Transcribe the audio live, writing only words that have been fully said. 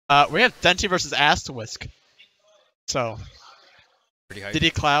We have Denti versus Astewisk. So, Pretty hype. Diddy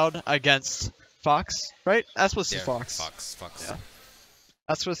Cloud against Fox, right? Astewisk is Fox. Fox. Yeah.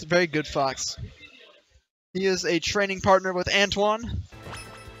 Astewisk is a very good Fox. He is a training partner with Antoine.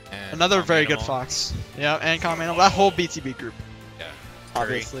 And Another very good Animal. Fox. Yeah, and Calm Animal. That whole BtB group. Yeah.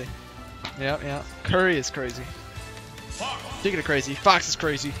 Obviously. Yeah. Curry is crazy. Speaking of crazy, Fox is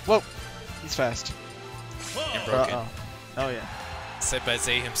crazy. Whoa. He's fast. And broken. Uh-oh. Oh, yeah. Said by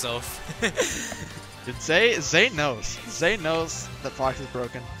Zay himself. Dude, Zay knows. Zay knows that Fox is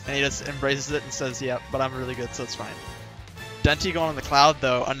broken. And he just embraces it and says, yeah, but I'm really good, so it's fine. Denti going on the Cloud,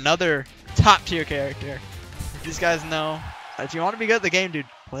 though. Another top tier character. These guys know. If you want to be good at the game, dude,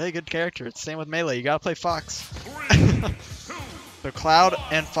 play a good character. It's the same with Melee. You gotta play Fox. So Cloud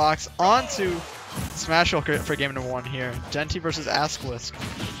and Fox on to Smash for game number 1 here. Denti versus Astewisk.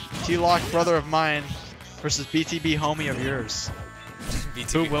 TLOC brother of mine versus BtB homie of yours.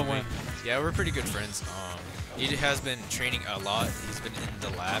 BtB Who will homie. win? Yeah, we're pretty good friends. He has been training a lot. He's been in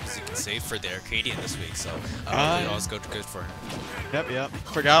the labs, you can say, for the Arcadian this week, so it always go good for him. Yep.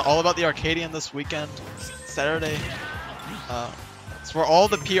 Forgot all about the Arcadian this weekend. Saturday. It's where all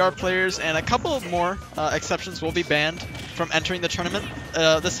the PR players and a couple of more exceptions will be banned from entering the tournament.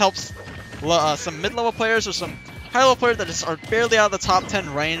 This helps some mid-level players or some high-level players that just are barely out of the top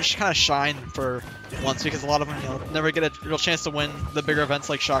 10 range kind of shine for once, because a lot of them never get a real chance to win the bigger events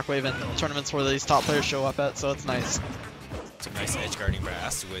like Shockwave and tournaments where these top players show up at, so it's nice. Some nice edge guarding by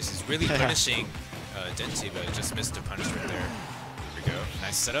Astewisk. He's really punishing Denti, but he just missed the punishment there. There we go.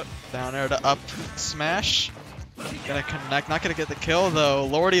 Nice setup. Down air to up smash. Gonna connect, not gonna get the kill though.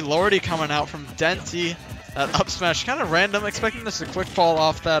 Lordy coming out from Denti. That up smash, kind of random, expecting this a quick fall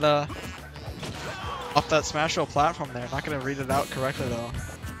off that smash roll platform there. Not gonna read it out correctly though.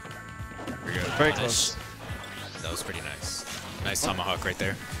 There we go. Very Punish. close. That was pretty nice. Nice tomahawk right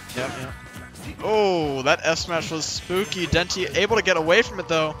there. Yep. Oh, that F smash was spooky. Denti able to get away from it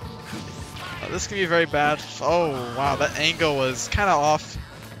though. This can be very bad. Oh wow, that angle was kind of off.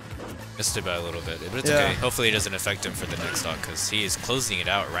 Missed it by a little bit, but it's okay. Hopefully it doesn't affect him for the next stock, because he is closing it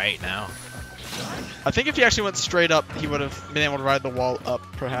out right now. I think if he actually went straight up, he would have been able to ride the wall up,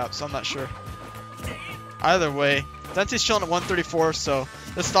 perhaps. I'm not sure. Either way, Denti's chilling at 134, so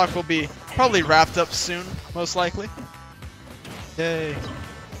this stock will be probably wrapped up soon, most likely. Yay.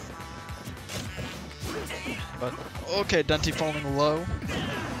 But, okay, Denti falling low.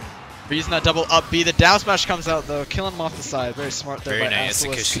 We're using that double up B. The down smash comes out, though, killing him off the side. Very smart there Very by nice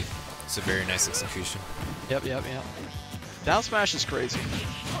Astewisk. execution. It's a very nice execution. Yep. Down smash is crazy.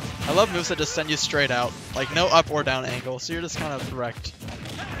 I love moves that just send you straight out. Like, no up or down angle, so you're just kind of wrecked.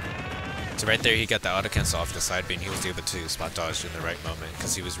 So right there, he got the auto cancel off the side B, and he was able to spot dodge in the right moment,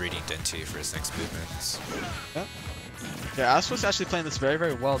 because he was reading Denti for his next movements. Yep. Yeah, Astewisk's actually playing this very,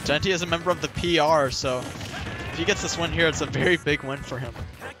 very well. Denti is a member of the PR, so if he gets this win here, it's a very big win for him.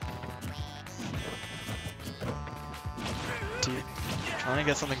 Trying to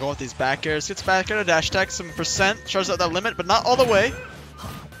get something going with these back airs. Gets back air to dash attack, some percent. Charges out that limit, but not all the way.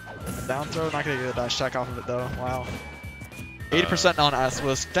 Down throw, not going to get a dash attack off of it though. Wow. 80% on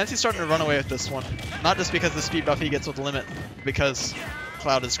Astewisk. Denti's starting to run away with this one. Not just because of the speed buff he gets with the limit, because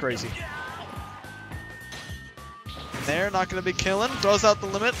Cloud is crazy. There, not going to be killing. Throws out the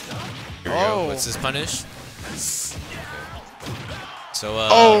limit. Here we go. What's his punish? So,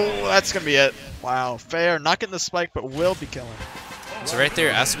 oh, that's going to be it. Wow, fair. Not getting the spike, but will be killing. So right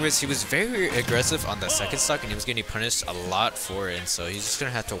there, Astewisk, he was very aggressive on the second stock, and he was getting punished a lot for it, and so he's just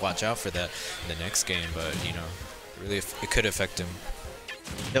going to have to watch out for that in the next game, but, you know, really, it could affect him.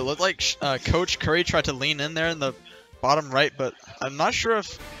 It looked like Coach Curry tried to lean in there in the bottom right, but I'm not sure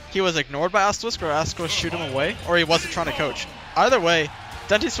if he was ignored by Astewisk or Astewisk shoot him away, or he wasn't trying to coach. Either way,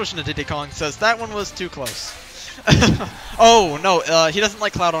 Denti switching to Diddy Kong says that one was too close. Oh, no, he doesn't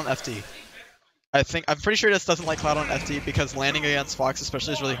like Cloud on FD. I'm pretty sure he just doesn't like Cloud on FD because landing against Fox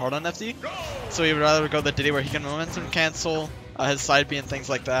especially is really hard on FD. So he would rather go the Diddy where he can momentum cancel his side B and things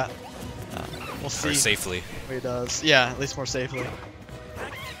like that. We'll see. Or safely. What he does. Yeah, at least more safely.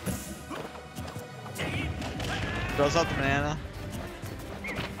 Throws out the banana.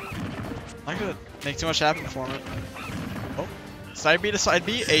 Not gonna make too much happen for him. Oh, side B to side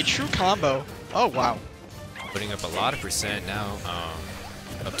B, a true combo. Oh wow. Putting up a lot of percent now.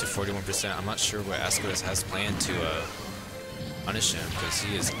 Up to 41%. I'm not sure what Astewisk has planned to punish him, because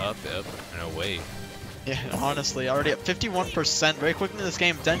he is up, and away. Yeah, honestly, already at 51% very quickly in this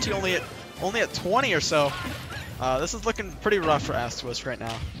game. Denti only at 20 or so. This is looking pretty rough for Astewisk right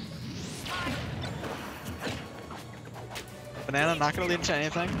now. Banana not going to lead into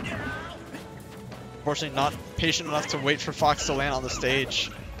anything. Unfortunately, not patient enough to wait for Fox to land on the stage.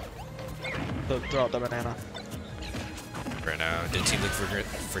 to throw out the banana. Right now, Denti looking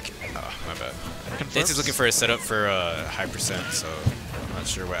for oh, my bad. Confirms? Denti's looking for a setup for high percent, so I'm not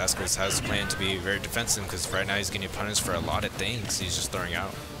sure what Astewisk has planned to be very defensive, because right now he's getting punished for a lot of things he's just throwing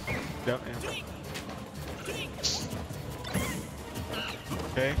out. Yep, yeah.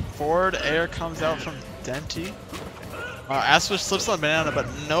 Okay, forward air comes out from Denti. Astewisk slips on the banana, but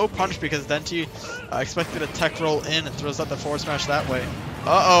no punch because Denti expected a tech roll in and throws out the forward smash that way.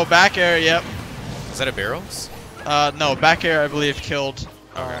 Uh-oh, back air, yep. Is that a barrels? No, back air I believe killed,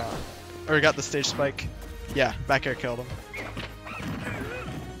 or he got the stage spike. Yeah, back air killed him.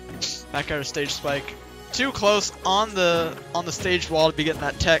 Back air stage spike. Too close on the stage wall to be getting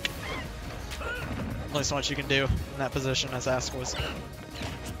that tech. Only so much you can do in that position as Astewisk.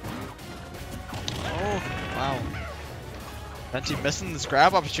 Oh, wow. Denti missing this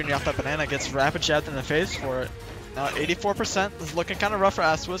grab opportunity off that banana, gets rapid jabbed in the face for it. Now 84%, this is looking kind of rough for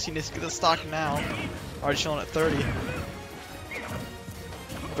Astewisk. He needs to get the stock now. Already chilling at 30.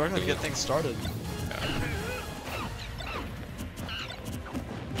 Struggling to get things started.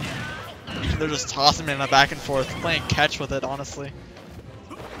 They're just tossing him in a back and forth, playing catch with it, honestly.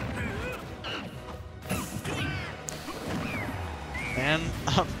 And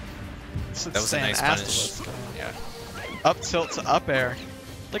that was a nice punish. Yeah. Up tilt to up air,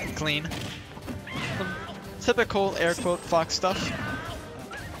 looking clean. Some typical air quote Fox stuff.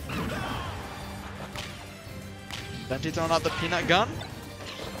 Denti throwing out the peanut gun.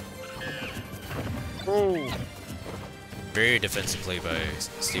 Oh. Very defensive play by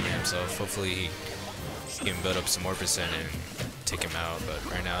Steven himself. Hopefully he can build up some more percent and take him out,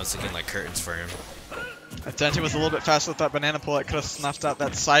 but right now it's looking like curtains for him. If Denti was a little bit faster with that banana pull, it could have snuffed out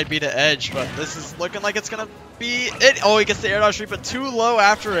that side B to edge, but this is looking like it's gonna be it. Oh, he gets the air dodge streak, but too low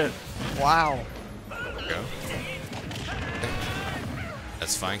after it. Wow. There we go.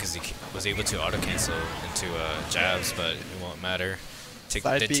 That's fine because he was able to auto cancel into jabs, but it won't matter. Take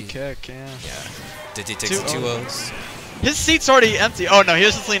Side B kick, yeah. Yeah. Diddy takes the 2-0s. His seat's already empty. Oh no, he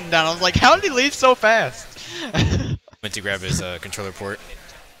was just leaning down. I was like, how did he leave so fast? Went to grab his controller port.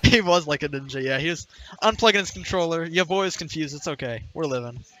 He was like a ninja, yeah. He was unplugging his controller. Your boy is confused. It's okay. We're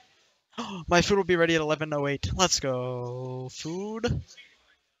living. My food will be ready at 11:08. Let's go. Food.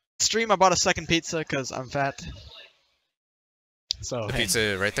 Stream, I bought a second pizza because I'm fat. So, the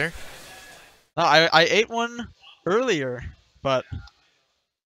pizza right there? No, I ate one earlier, but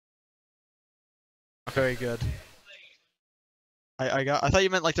very good. I thought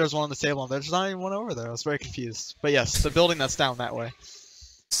you meant like there was one on the table and there's not even one over there. I was very confused. But yes, the building that's down that way.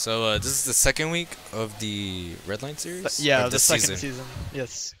 So this is the second week of the Redline series? Yeah, the second season.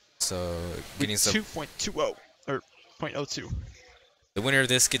 Yes. So getting some 2.20 or 0.02. The winner of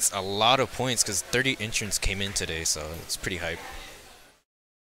this gets a lot of points because 30 entrants came in today, so it's pretty hype.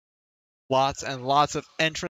 Lots and lots of entrants.